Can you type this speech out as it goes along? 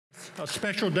A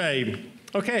special day.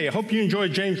 Okay, I hope you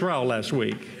enjoyed James Rowell last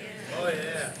week. Oh,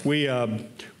 yeah.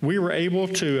 We were able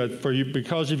to, for you,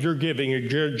 because of your giving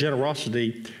and your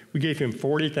generosity, we gave him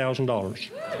 $40,000.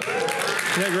 Isn't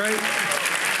that great?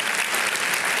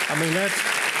 I mean,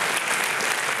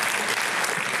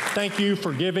 thank you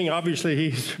for giving. Obviously,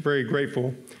 he's very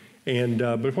grateful.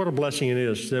 But what a blessing it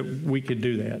is that we could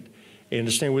do that and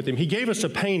to stand with him. He gave us a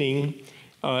painting.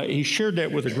 He shared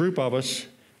that with a group of us.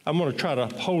 I'm going to try to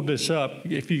hold this up,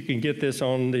 if you can get this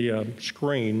on the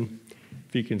screen,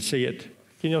 if you can see it.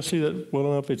 Can y'all see that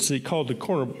well enough? It's called the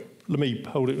corner. Let me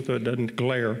hold it so it doesn't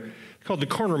glare. It's called the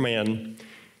Corner Man.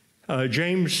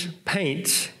 James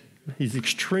paints. He's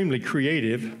extremely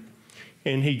creative.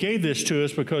 And he gave this to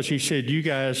us because he said, you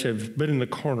guys have been in the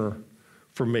corner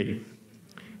for me.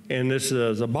 And this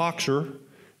is a boxer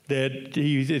that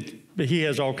he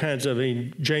has all kinds of,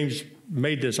 James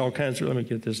made this all kinds of, let me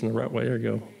get this in the right way, there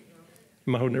you go.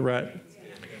 Am I holding it right?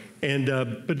 And,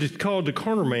 but it's called the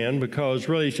Corner Man because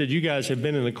really he said, you guys have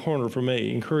been in the corner for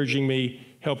me, encouraging me,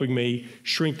 helping me,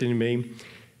 strengthening me.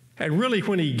 And really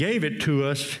when he gave it to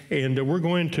us, and we're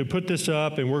going to put this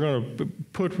up and we're going to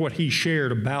put what he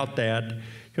shared about that,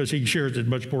 because he shares it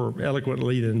much more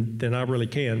eloquently than I really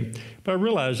can. But I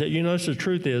realize that, the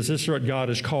truth is, this is what God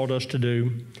has called us to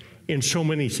do in so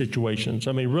many situations.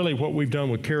 I mean, really what we've done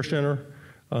with Care Center,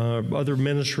 other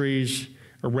ministries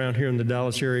around here in the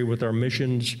Dallas area with our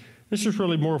missions, this is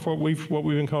really more of what we've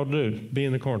been called to do, be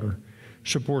in the corner,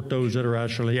 support those that are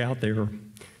actually out there.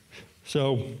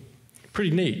 So,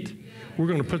 pretty neat. We're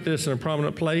going to put this in a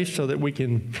prominent place so that we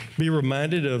can be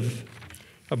reminded of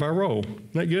our role.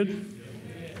 Isn't that good?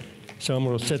 So I'm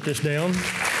going to set this down.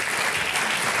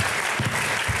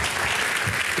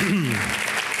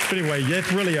 But anyway,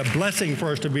 it's really a blessing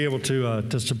for us to be able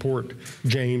to support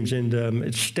James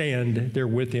and stand there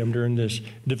with him during this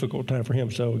difficult time for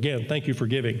him. So again, thank you for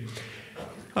giving.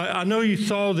 I know you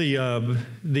saw the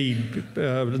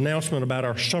announcement about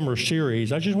our summer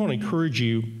series. I just want to encourage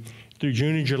you through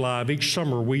June and July of each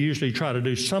summer, we usually try to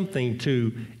do something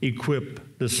to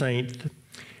equip the saints.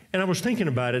 And I was thinking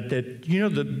about it that,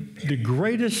 the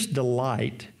greatest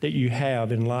delight that you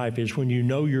have in life is when you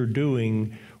know you're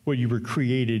doing what you were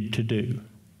created to do.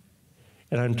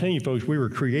 And I'm telling you, folks, we were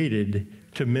created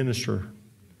to minister.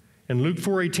 And Luke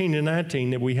 4:18 and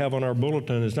 19 that we have on our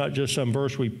bulletin is not just some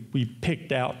verse we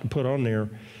picked out to put on there.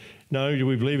 Not only do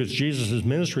we believe it's Jesus'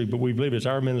 ministry, but we believe it's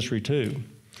our ministry too.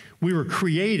 We were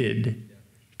created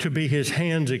to be his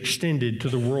hands extended to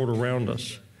the world around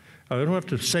us. We don't have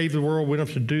to save the world. We don't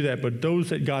have to do that. But those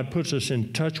that God puts us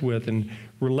in touch with and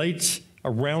relates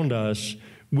around us,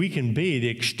 we can be the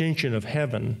extension of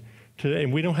heaven.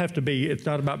 And we don't have to be, it's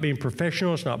not about being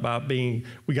professional. It's not about we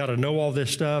got to know all this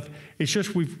stuff. It's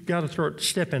just we've got to start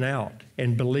stepping out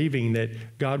and believing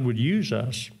that God would use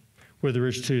us, whether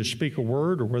it's to speak a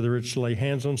word or whether it's to lay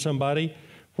hands on somebody.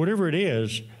 Whatever it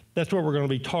is, that's what we're going to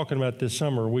be talking about this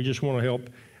summer. We just want to help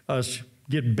us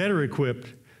get better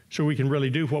equipped so we can really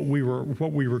do what we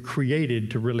were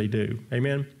created to really do.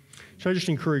 Amen? So I just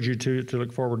encourage you to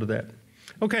look forward to that.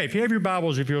 Okay, if you have your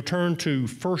Bibles, if you'll turn to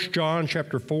 1 John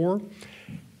chapter 4.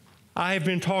 I have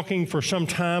been talking for some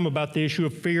time about the issue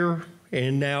of fear,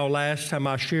 and now last time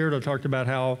I shared, I talked about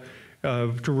how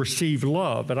to receive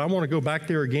love. And I want to go back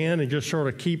there again and just sort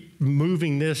of keep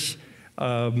moving this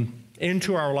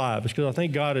into our lives, because I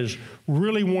think God is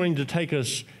really wanting to take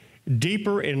us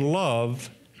deeper in love,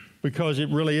 because it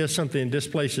really is something that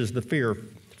displaces the fear.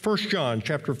 1 John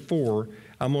chapter 4,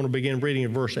 I'm going to begin reading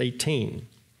in verse 18.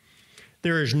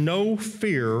 There is no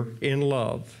fear in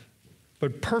love,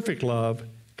 but perfect love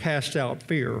casts out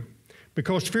fear,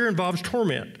 because fear involves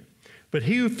torment. But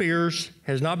he who fears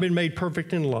has not been made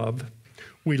perfect in love.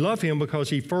 We love him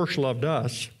because he first loved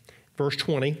us. Verse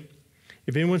 20,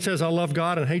 if anyone says, I love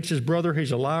God and hates his brother,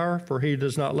 he's a liar, for he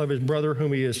does not love his brother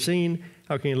whom he has seen.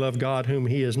 How can he love God whom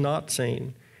he has not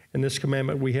seen? And this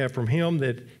commandment we have from him,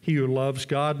 that he who loves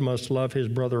God must love his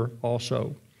brother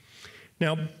also.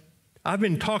 Now, I've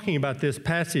been talking about this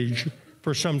passage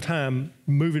for some time,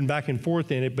 moving back and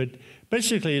forth in it, but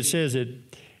basically it says that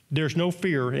there's no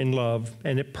fear in love,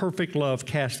 and that perfect love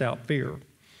casts out fear.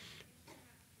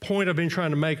 Point I've been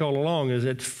trying to make all along is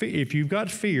that if you've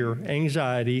got fear,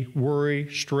 anxiety, worry,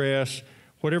 stress,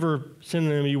 whatever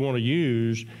synonym you want to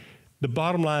use, the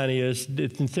bottom line is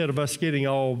that instead of us getting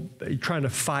all trying to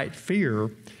fight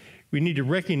fear, we need to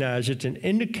recognize it's an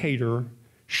indicator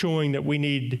showing that we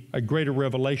need a greater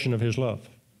revelation of his love.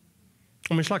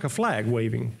 I mean, it's like a flag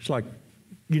waving. It's like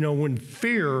when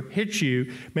fear hits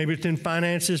you, maybe it's in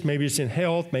finances, maybe it's in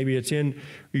health, maybe it's in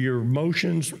your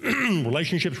emotions,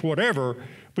 relationships, whatever,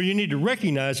 but you need to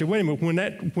recognize that, wait a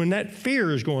minute, when that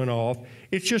fear is going off,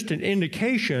 it's just an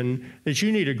indication that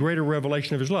you need a greater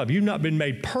revelation of His love. You've not been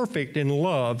made perfect in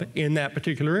love in that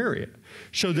particular area.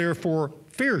 So therefore,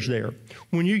 fear's there.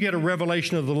 When you get a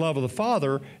revelation of the love of the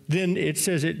Father, then it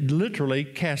says it literally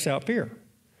casts out fear.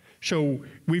 So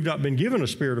we've not been given a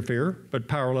spirit of fear, but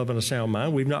power, love, and a sound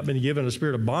mind. We've not been given a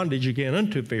spirit of bondage again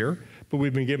unto fear, but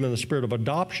we've been given the spirit of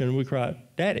adoption. We cry,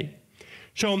 Daddy.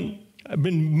 So I've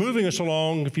been moving us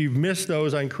along. If you've missed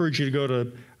those, I encourage you to go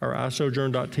to our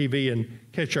isojourn.tv and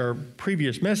catch our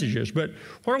previous messages. But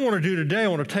what I want to do today, I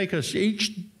want to take us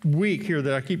each week here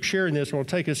that I keep sharing this, I want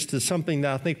to take us to something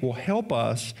that I think will help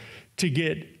us to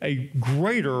get a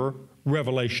greater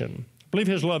revelation. I believe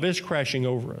His love is crashing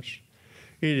over us.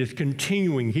 It is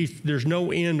continuing. There's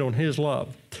no end on His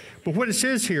love. But what it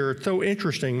says here, it's so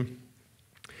interesting.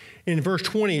 In verse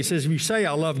 20, it says, if you say,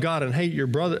 I love God and hate your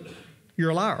brother,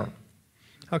 you're a liar.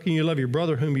 How can you love your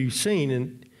brother whom you've seen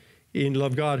and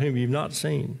love God whom you've not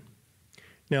seen?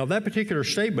 Now, that particular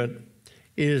statement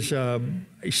is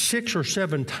 6 or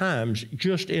 7 times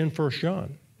just in 1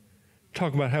 John,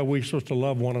 talking about how we're supposed to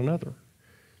love one another.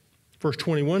 Verse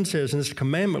 21 says, and this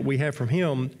commandment we have from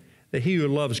Him, that he who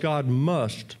loves God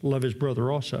must love his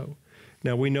brother also.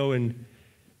 Now, we know in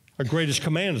our greatest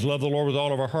command is love the Lord with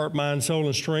all of our heart, mind, soul,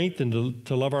 and strength, and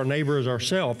to love our neighbor as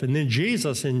ourselves. And then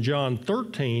Jesus in John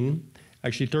 13,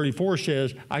 actually 34,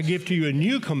 says, I give to you a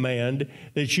new command,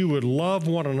 that you would love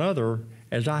one another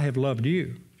as I have loved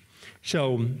you.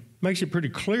 So it makes it pretty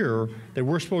clear that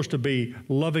we're supposed to be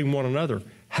loving one another.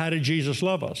 How did Jesus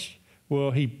love us?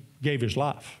 Well, He gave His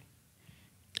life.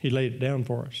 He laid it down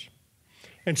for us.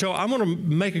 And so I'm going to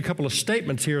make a couple of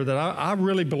statements here that I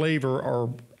really believe are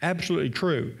absolutely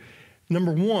true.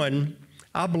 Number one,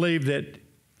 I believe that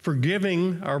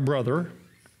forgiving our brother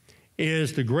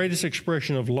is the greatest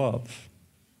expression of love.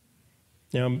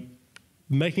 Now, I'm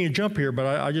making a jump here, but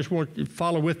I just want you to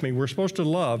follow with me. We're supposed to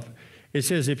love. It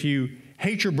says if you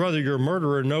hate your brother, you're a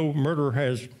murderer. No murderer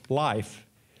has life.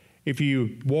 If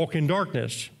you walk in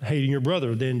darkness, hating your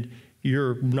brother, then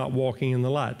you're not walking in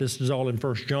the light. This is all in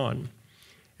 1 John.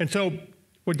 And so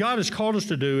what God has called us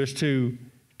to do is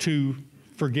to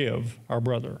forgive our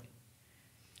brother.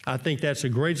 I think that's the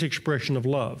greatest expression of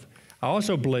love. I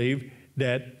also believe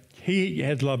that He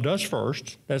has loved us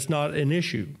first. That's not an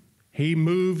issue. He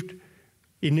moved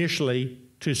initially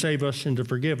to save us and to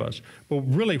forgive us. But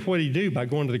really what He did by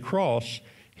going to the cross,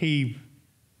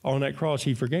 on that cross,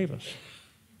 He forgave us.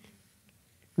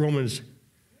 Romans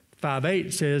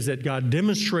 5:8 says that God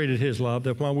demonstrated His love,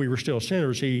 that while we were still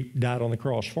sinners, He died on the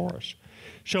cross for us.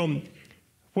 So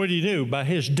what did He do? By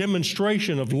His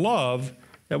demonstration of love,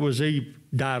 that was He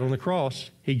died on the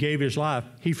cross, He gave His life,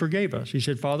 He forgave us. He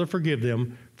said, Father, forgive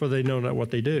them, for they know not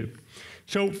what they do.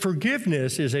 So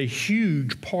forgiveness is a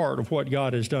huge part of what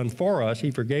God has done for us. He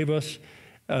forgave us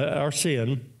our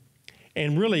sin,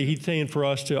 and really He's saying for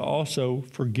us to also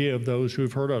forgive those who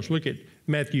have hurt us. Look at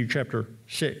Matthew chapter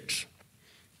 6.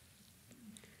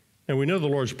 And we know the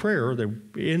Lord's Prayer, that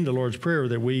in the Lord's Prayer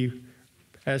that we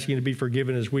asking to be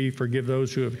forgiven as we forgive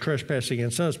those who have trespassed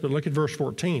against us. But look at verse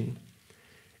 14.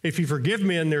 If you forgive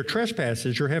men their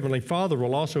trespasses, your heavenly Father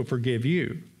will also forgive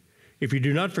you. If you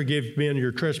do not forgive men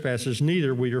your trespasses,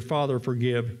 neither will your Father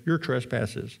forgive your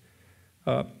trespasses.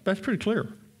 That's pretty clear.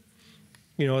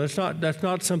 You know, that's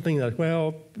not something that,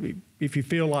 well, if you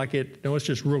feel like it, no, it's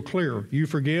just real clear. You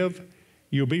forgive,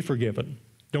 you'll be forgiven.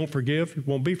 Don't forgive, you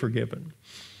won't be forgiven.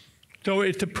 So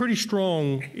it's a pretty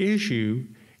strong issue,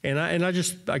 and I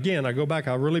just, again, I go back,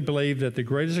 I really believe that the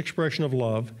greatest expression of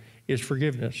love is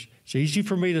forgiveness. It's easy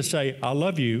for me to say, I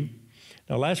love you.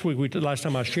 Now, last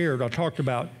time I shared, I talked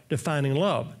about defining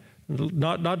love.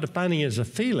 Not defining it as a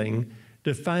feeling,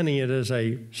 defining it as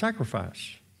a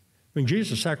sacrifice. When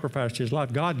Jesus sacrificed His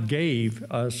life, God gave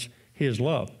us His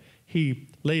love. He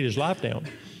laid His life down.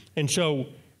 And so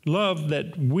love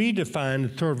that we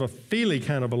define, sort of a feely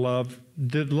kind of a love,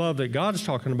 the love that God's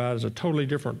talking about is a totally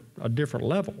different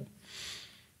level.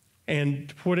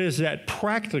 And what is that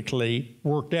practically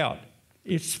worked out?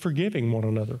 It's forgiving one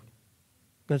another.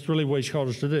 That's really what He's called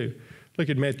us to do. Look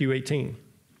at Matthew 18.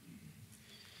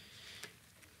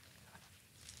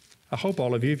 I hope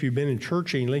all of you, if you've been in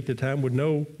church any length of time, would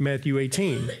know Matthew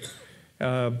 18.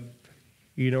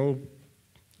 You know,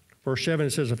 verse 7,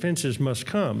 it says, offenses must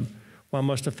come. Why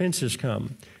must offenses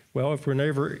come? Well, if we're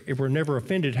never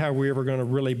offended, how are we ever going to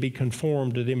really be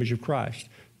conformed to the image of Christ?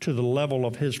 to the level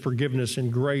of his forgiveness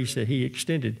and grace that he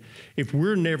extended. If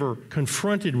we're never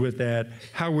confronted with that,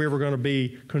 how are we ever going to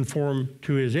be conformed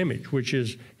to his image, which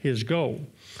is his goal?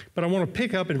 But I want to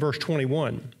pick up in verse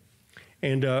 21.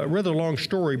 And a rather long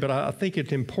story, but I think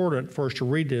it's important for us to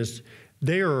read this.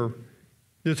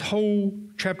 This whole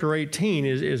chapter 18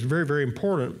 is very, very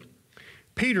important.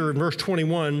 Peter, in verse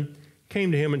 21,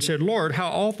 came to him and said, Lord, how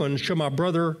often shall my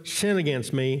brother sin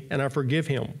against me and I forgive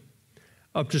him?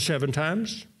 Up to 7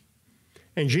 times?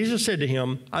 And Jesus said to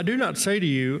him, I do not say to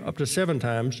you up to 7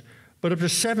 times, but up to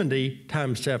 70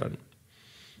 times 7.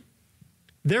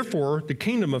 Therefore, the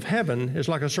kingdom of heaven is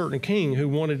like a certain king who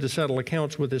wanted to settle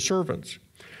accounts with his servants.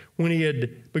 When he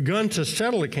had begun to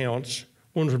settle accounts,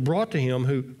 one was brought to him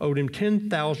who owed him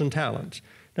 10,000 talents.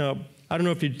 Now, I don't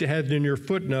know if you had in your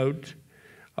footnote,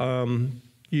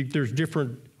 there's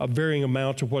different varying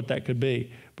amounts of what that could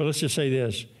be. But let's just say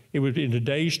this. It would, in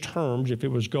today's terms, if it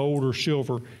was gold or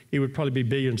silver, it would probably be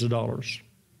billions of dollars.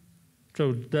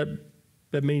 So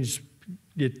that means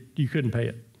you couldn't pay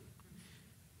it.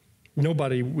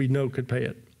 Nobody we know could pay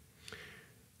it.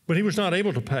 But he was not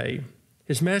able to pay.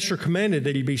 His master commanded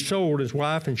that he be sold, his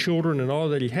wife and children and all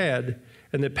that he had,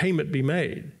 and that payment be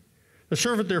made. The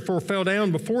servant therefore fell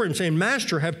down before him, saying,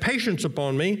 Master, have patience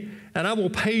upon me, and I will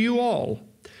pay you all.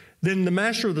 Then the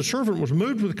master of the servant was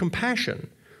moved with compassion,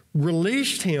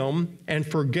 released him, and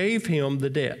forgave him the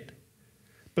debt.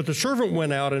 But the servant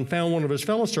went out and found one of his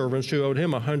fellow servants who owed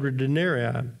him 100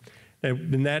 denarii. Now,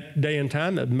 in that day and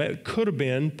time, that could have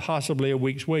been possibly a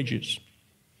week's wages.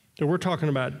 So we're talking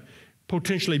about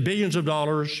potentially billions of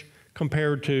dollars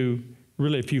compared to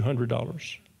really a few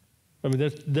 $100s. I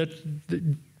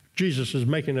mean, Jesus is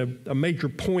making a major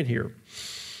point here.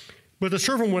 But the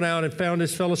servant went out and found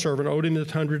his fellow servant, owed him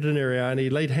 100 denarii, and he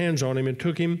laid hands on him and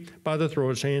took him by the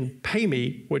throat, saying, Pay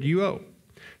me what you owe.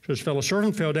 So his fellow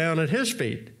servant fell down at his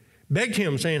feet, begged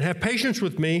him, saying, Have patience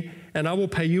with me, and I will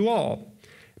pay you all.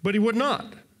 But he would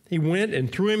not. He went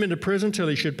and threw him into prison till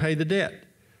he should pay the debt.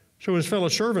 So his fellow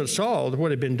servants saw what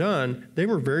had been done. They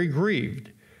were very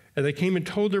grieved, and they came and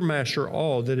told their master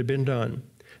all that had been done.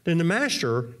 Then the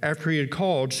master, after he had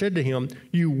called, said to him,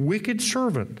 You wicked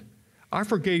servant, I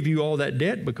forgave you all that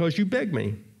debt because you begged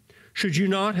me. Should you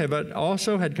not have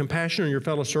also had compassion on your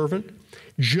fellow servant,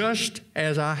 just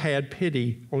as I had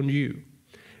pity on you?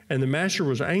 And the master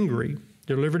was angry,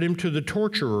 delivered him to the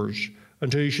torturers,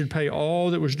 until he should pay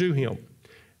all that was due him.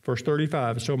 Verse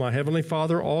 35, So my heavenly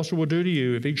Father also will do to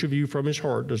you if each of you from his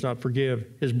heart does not forgive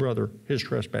his brother his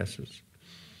trespasses.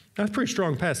 That's a pretty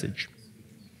strong passage.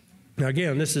 Now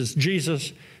again, this is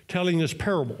Jesus telling this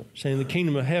parable, saying the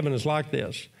kingdom of heaven is like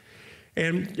this.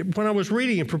 And when I was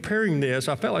reading and preparing this,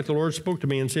 I felt like the Lord spoke to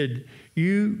me and said,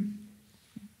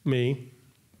 me,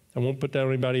 I won't put that on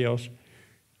anybody else,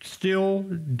 still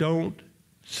don't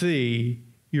see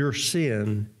your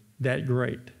sin that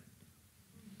great.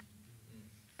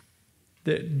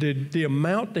 The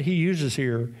amount that he uses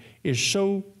here is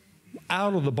so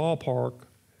out of the ballpark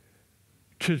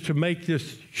to make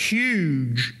this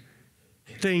huge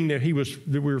thing that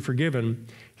we were forgiven.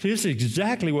 This is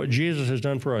exactly what Jesus has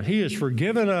done for us. He has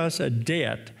forgiven us a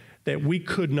debt that we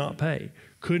could not pay.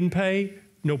 Couldn't pay,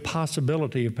 no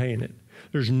possibility of paying it.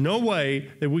 There's no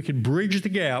way that we could bridge the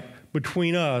gap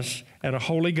between us and a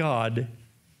holy God.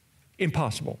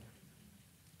 Impossible.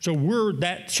 So we're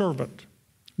that servant.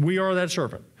 We are that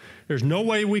servant. There's no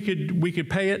way we could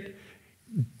pay it.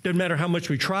 Doesn't matter how much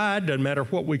we tried. Doesn't matter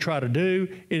what we try to do.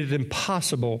 It is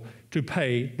impossible to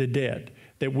pay the debt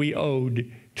that we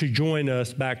owed to join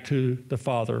us back to the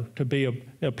Father, to be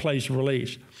a place of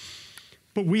release.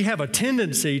 But we have a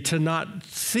tendency to not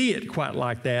see it quite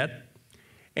like that.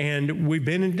 And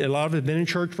a lot of us have been in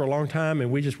church for a long time,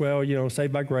 and we just,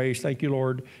 saved by grace, thank you,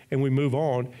 Lord, and we move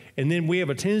on. And then we have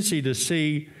a tendency to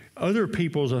see other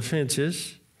people's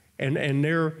offenses and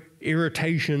their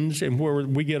irritations and where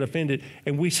we get offended,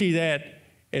 and we see that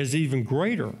as even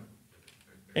greater.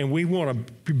 And we want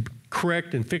to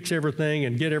correct and fix everything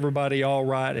and get everybody all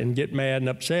right and get mad and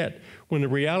upset, when the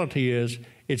reality is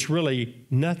it's really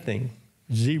nothing,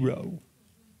 zero.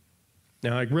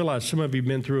 Now, I realize some of you have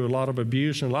been through a lot of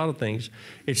abuse and a lot of things.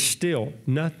 It's still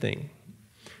nothing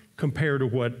compared to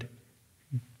what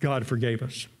God forgave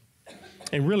us.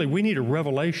 And really, we need a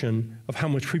revelation of how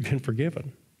much we've been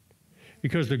forgiven.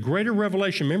 Because the greater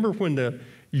revelation, remember when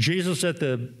Jesus at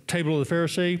the table of the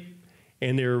Pharisee,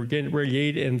 and they were getting ready to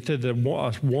eat, and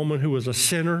the woman who was a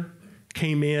sinner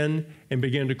came in and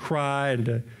began to cry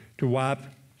and to wipe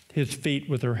his feet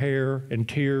with her hair and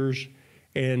tears.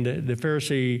 And the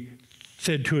Pharisee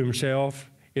said to himself,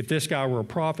 if this guy were a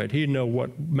prophet, he'd know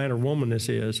what manner of woman this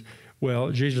is.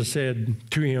 Well, Jesus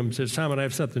said to him, Simon, I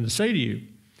have something to say to you.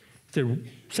 He said,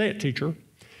 say it, teacher.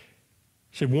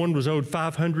 He said, one was owed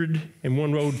 500 and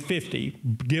one owed 50.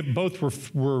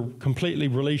 Both were completely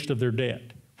released of their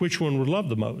debt. Which one would love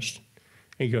the most?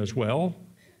 And he goes, well,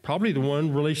 probably the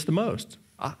one released the most.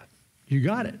 You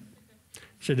got it.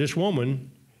 He said, this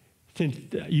woman, since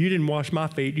you didn't wash my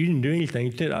feet, you didn't do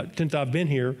anything. Since I've been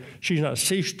here, she's not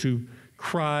ceased to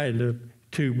cry and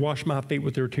to wash my feet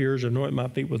with her tears, anoint my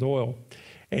feet with oil.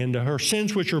 And her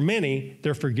sins, which are many,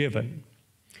 they're forgiven.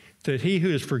 That he who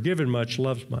is forgiven much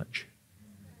loves much.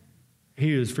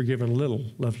 He who is forgiven little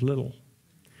loves little.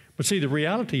 But see, the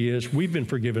reality is we've been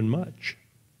forgiven much.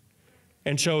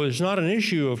 And so it's not an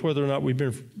issue of whether or not we've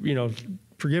been,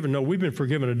 forgiven. No, we've been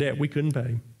forgiven a debt we couldn't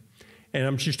pay. And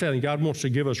I'm just telling you, God wants to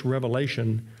give us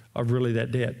revelation of really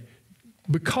that debt.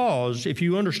 Because if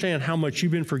you understand how much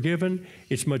you've been forgiven,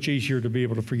 it's much easier to be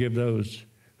able to forgive those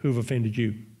who've offended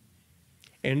you.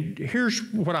 And here's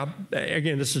what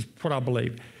this is what I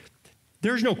believe.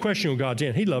 There's no question of God's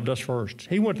in. He loved us first.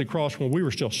 He went to the cross when we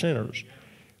were still sinners.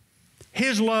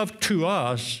 His love to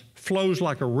us flows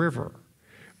like a river.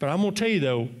 But I'm going to tell you,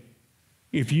 though,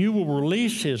 if you will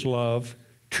release his love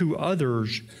to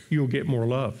others, you'll get more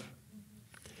love.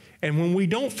 And when we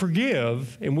don't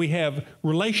forgive and we have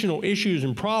relational issues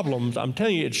and problems, I'm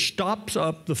telling you, it stops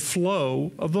up the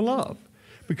flow of the love.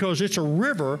 Because it's a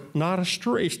river, not a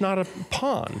stream. It's not a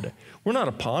pond. We're not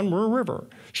a pond, we're a river.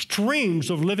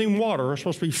 Streams of living water are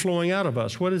supposed to be flowing out of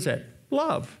us. What is that?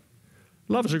 Love.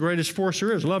 Love is the greatest force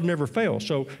there is. Love never fails.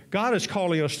 So God is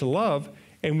calling us to love,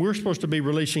 and we're supposed to be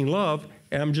releasing love.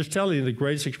 And I'm just telling you, the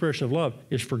greatest expression of love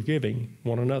is forgiving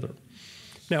one another.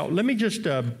 Now, let me just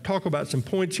talk about some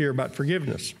points here about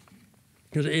forgiveness,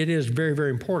 because it is very, very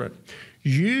important.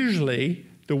 Usually,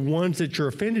 the ones that you're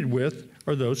offended with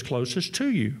are those closest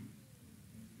to you.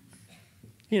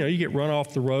 You get run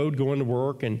off the road going to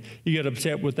work, and you get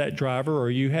upset with that driver, or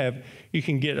you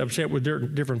can get upset with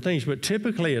different things. But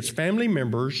typically, it's family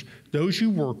members, those you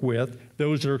work with,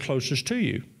 those that are closest to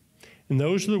you. And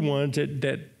those are the ones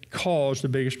that cause the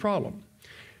biggest problem.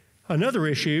 Another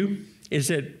issue is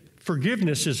that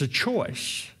forgiveness is a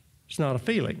choice. It's not a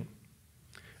feeling.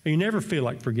 You never feel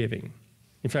like forgiving.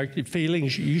 In fact,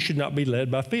 feelings, you should not be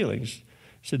led by feelings.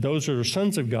 So those that are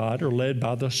sons of God are led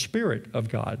by the Spirit of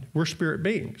God. We're spirit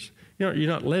beings. You're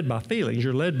not led by feelings.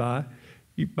 You're led by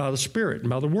the Spirit and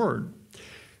by the Word.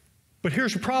 But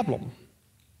here's the problem.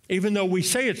 Even though we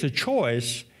say it's a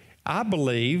choice, I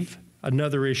believe,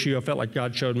 another issue I felt like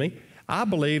God showed me, I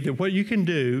believe that what you can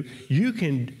do, you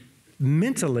can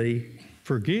mentally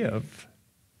forgive,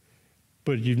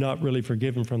 but you've not really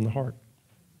forgiven from the heart.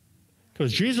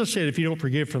 Because Jesus said, if you don't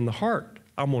forgive from the heart,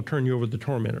 I'm going to turn you over to the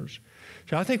tormentors.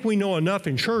 So I think we know enough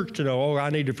in church to know, I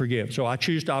need to forgive. So I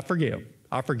forgive.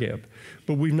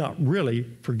 But we've not really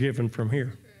forgiven from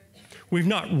here. We've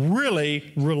not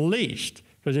really released.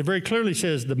 Because it very clearly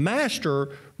says the master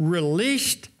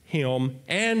released him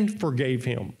and forgave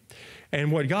him.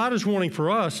 And what God is wanting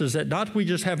for us is that not we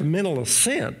just have a mental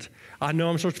assent. I know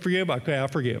I'm supposed to forgive. Okay, I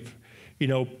forgive.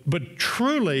 But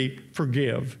truly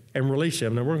forgive and release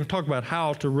him. And we're going to talk about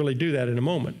how to really do that in a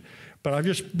moment. But I'll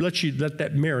just let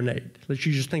that marinate. Let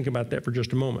you just think about that for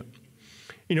just a moment.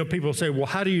 People say, well,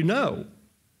 how do you know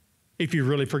if you've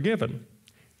really forgiven?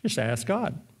 Just ask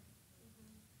God.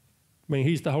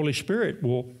 He's the Holy Spirit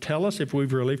will tell us if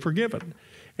we've really forgiven.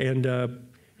 And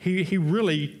he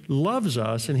really loves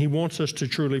us, and he wants us to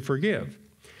truly forgive.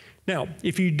 Now,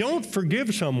 if you don't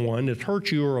forgive someone that's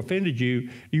hurt you or offended you,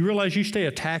 you realize you stay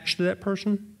attached to that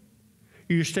person?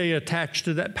 You stay attached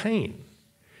to that pain.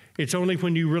 It's only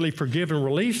when you really forgive and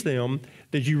release them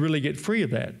that you really get free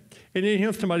of that. And then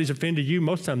if somebody's offended you,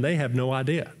 most of the time they have no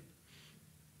idea.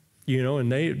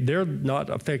 And they're not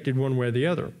affected one way or the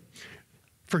other.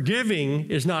 Forgiving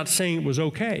is not saying it was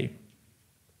okay.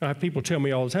 I have people tell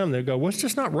me all the time, they go, well, it's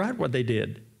just not right what they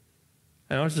did.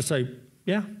 And I was just say,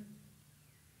 yeah.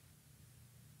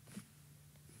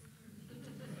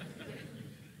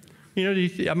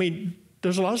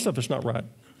 There's a lot of stuff that's not right.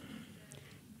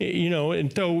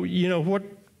 And so, what?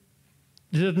 It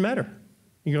doesn't matter.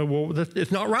 You go, well,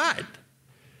 it's not right.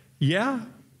 Yeah,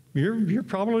 you're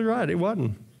probably right. It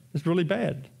wasn't. It's really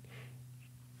bad.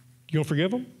 You gonna forgive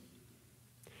them?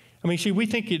 See, we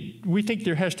think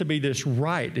there has to be this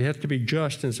right. It has to be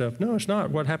just and stuff. No, it's not.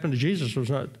 What happened to Jesus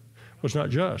was not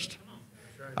just.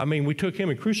 We took him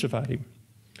and crucified him.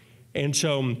 And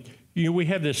so, we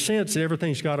have this sense that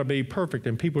everything's got to be perfect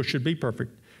and people should be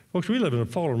perfect. Folks, we live in a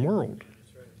fallen world.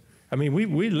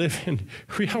 we live in,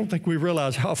 I don't think we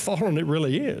realize how fallen it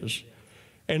really is.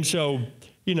 And so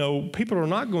people are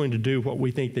not going to do what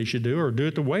we think they should do or do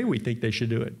it the way we think they should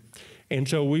do it. And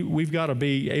so we've got to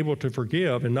be able to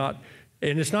forgive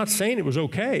and it's not saying it was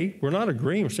okay. We're not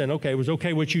agreeing with saying, okay, it was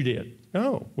okay what you did.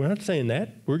 No, we're not saying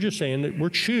that. We're just saying that we're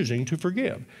choosing to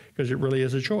forgive because it really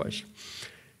is a choice.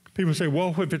 People say,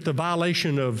 well, if it's a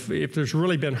violation if there's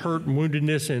really been hurt and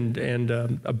woundedness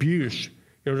and abuse,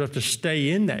 you don't have to stay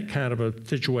in that kind of a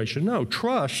situation. No,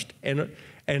 trust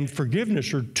and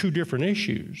forgiveness are two different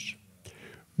issues.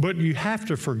 But you have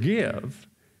to forgive,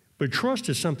 but trust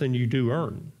is something you do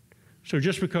earn. So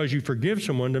just because you forgive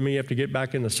someone doesn't mean you have to get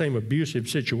back in the same abusive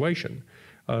situation.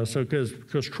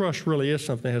 Because trust really is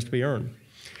something that has to be earned.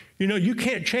 You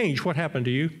can't change what happened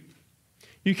to you.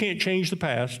 You can't change the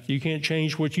past. You can't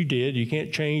change what you did. You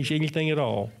can't change anything at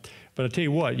all. But I tell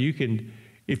you what, you can,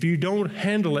 if you don't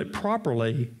handle it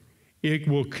properly, it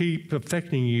will keep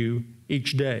affecting you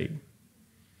each day.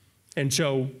 And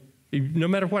so no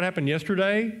matter what happened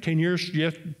yesterday, 10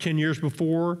 years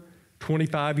before,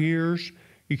 25 years,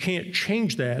 you can't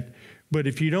change that. But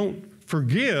if you don't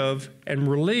forgive and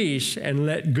release and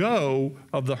let go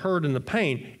of the hurt and the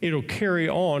pain, it'll carry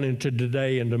on into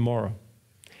today and tomorrow.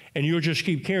 And you'll just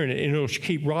keep carrying it, and it'll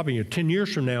keep robbing you. 10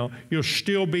 years from now, you'll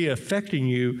still be affecting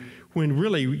you when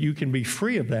really you can be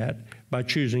free of that by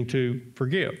choosing to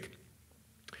forgive.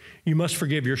 You must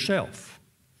forgive yourself.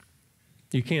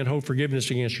 You can't hold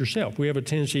forgiveness against yourself. We have a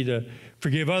tendency to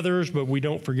forgive others, but we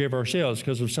don't forgive ourselves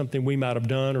because of something we might have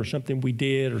done or something we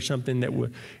did or something that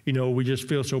we just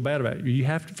feel so bad about. You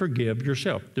have to forgive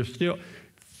yourself.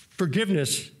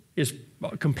 Forgiveness is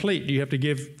complete. You have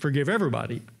to forgive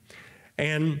everybody.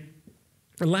 And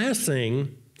the last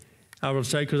thing I would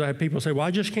say, because I have people say, well,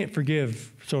 I just can't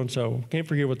forgive so-and-so, can't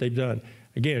forgive what they've done.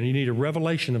 Again, you need a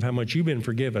revelation of how much you've been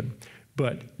forgiven,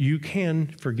 but you can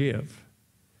forgive.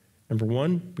 Number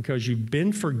one, because you've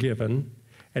been forgiven,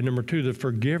 and number two, the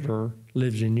forgiver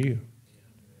lives in you.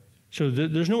 So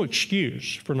there's no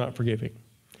excuse for not forgiving.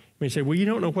 You may say, well, you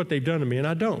don't know what they've done to me, and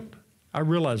I don't. I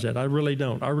realize that. I really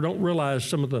don't. I don't realize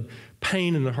some of the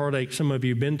pain and the heartache some of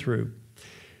you have been through.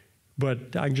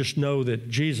 But I just know that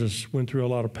Jesus went through a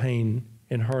lot of pain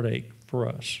and heartache for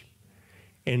us.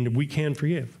 And we can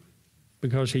forgive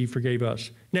because he forgave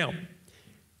us. Now,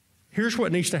 here's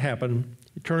what needs to happen.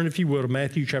 Turn, if you will, to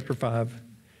Matthew chapter 5.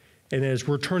 And as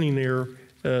we're turning there,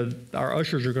 our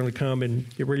ushers are going to come and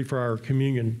get ready for our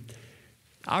communion.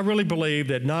 I really believe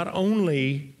that not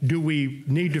only do we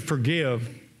need to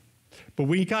forgive, but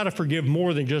we got to forgive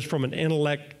more than just from an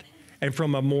intellect and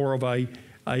from a more of a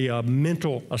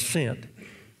mental assent.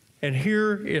 And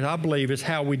here, I believe, is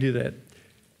how we do that.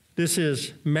 This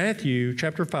is Matthew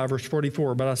chapter 5, verse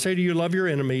 44. But I say to you, love your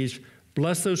enemies,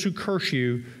 bless those who curse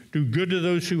you, do good to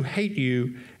those who hate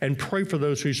you, and pray for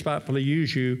those who spitefully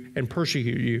use you and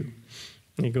persecute you.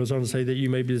 And he goes on to say that you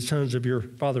may be the sons of your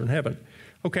Father in heaven.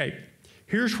 Okay,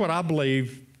 here's what I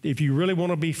believe. If you really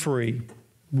want to be free,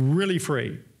 really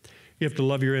free, you have to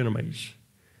love your enemies.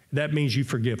 That means you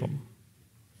forgive them.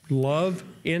 Love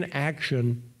in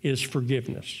action is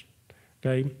forgiveness.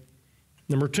 Okay?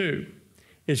 Number two,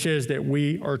 it says that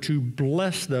we are to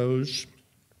bless those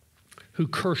who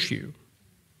curse you.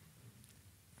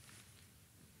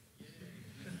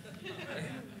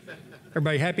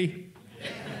 Everybody happy?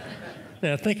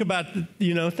 Now think about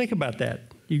that.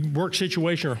 You work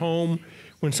situation or home,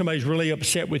 when somebody's really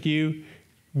upset with you,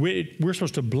 we're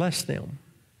supposed to bless them.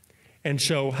 And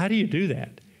so how do you do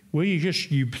that? Well,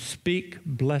 you speak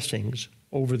blessings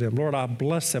over them. Lord, I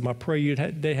bless them. I pray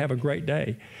they have a great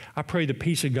day. I pray the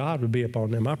peace of God would be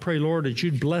upon them. I pray, Lord, that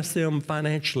you'd bless them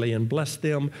financially and bless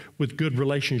them with good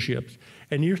relationships.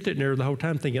 And you're sitting there the whole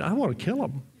time thinking, I want to kill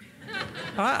them.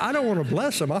 I don't want to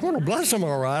bless them. I want to bless them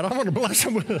all right. I want to bless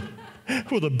them with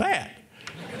a bat,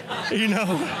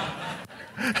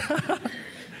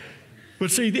 But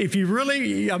see, if you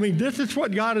really, this is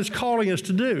what God is calling us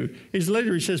to do. He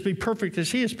says, be perfect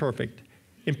as he is perfect,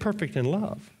 imperfect in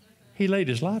love. He laid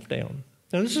his life down.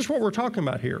 Now, this is what we're talking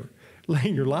about here,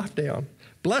 laying your life down.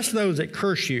 Bless those that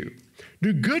curse you.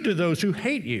 Do good to those who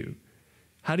hate you.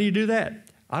 How do you do that?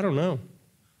 I don't know.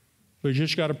 But you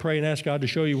just got to pray and ask God to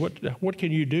show you what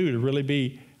can you do to really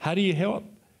be, how do you help?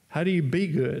 How do you be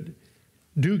good?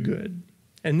 Do good.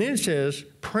 And then it says,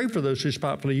 pray for those who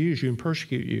spitefully use you and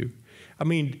persecute you.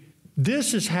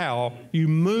 This is how you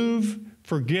move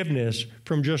forgiveness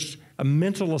from just a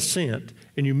mental assent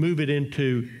and you move it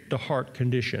into the heart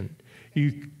condition.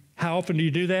 How often do you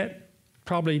do that?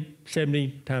 Probably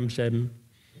 70 times 7.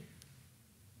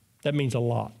 That means a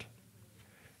lot.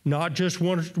 Not just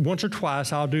once or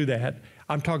twice, I'll do that.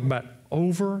 I'm talking about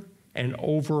over and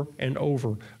over and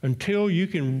over until you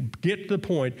can get to the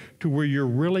point to where you're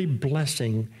really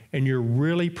blessing and you're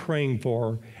really praying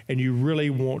for and you really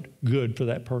want good for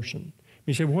that person.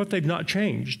 You say, well, what if they've not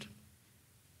changed?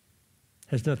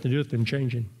 Has nothing to do with them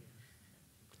changing.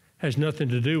 Has nothing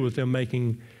to do with them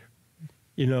making,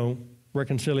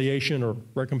 reconciliation or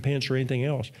recompense or anything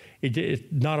else. It's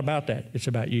not about that. It's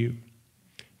about you.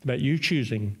 It's about you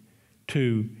choosing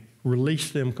to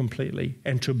release them completely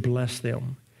and to bless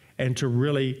them and to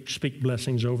really speak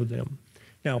blessings over them.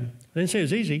 Now, I didn't say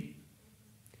it's easy,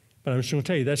 but I'm just going to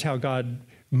tell you that's how God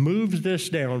moves this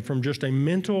down from just a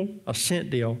mental assent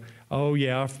deal, oh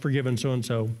yeah, I've forgiven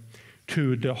so-and-so,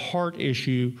 to the heart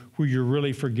issue where you're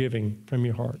really forgiving from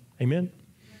your heart. Amen?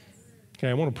 Okay,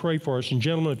 I want to pray for us. And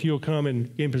gentlemen, if you'll come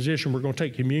and get in position, we're going to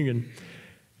take communion.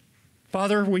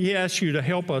 Father, we ask you to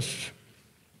help us.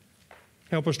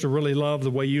 Help us to really love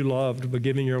the way you loved by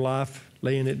giving your life,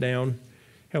 laying it down.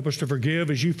 Help us to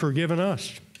forgive as you've forgiven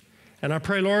us. And I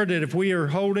pray, Lord, that if we are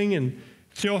holding and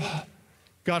still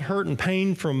got hurt and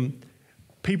pain from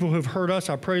people who have hurt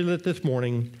us, I pray that this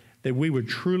morning that we would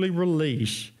truly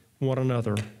release one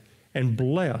another and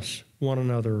bless one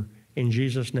another. In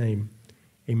Jesus' name,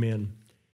 amen.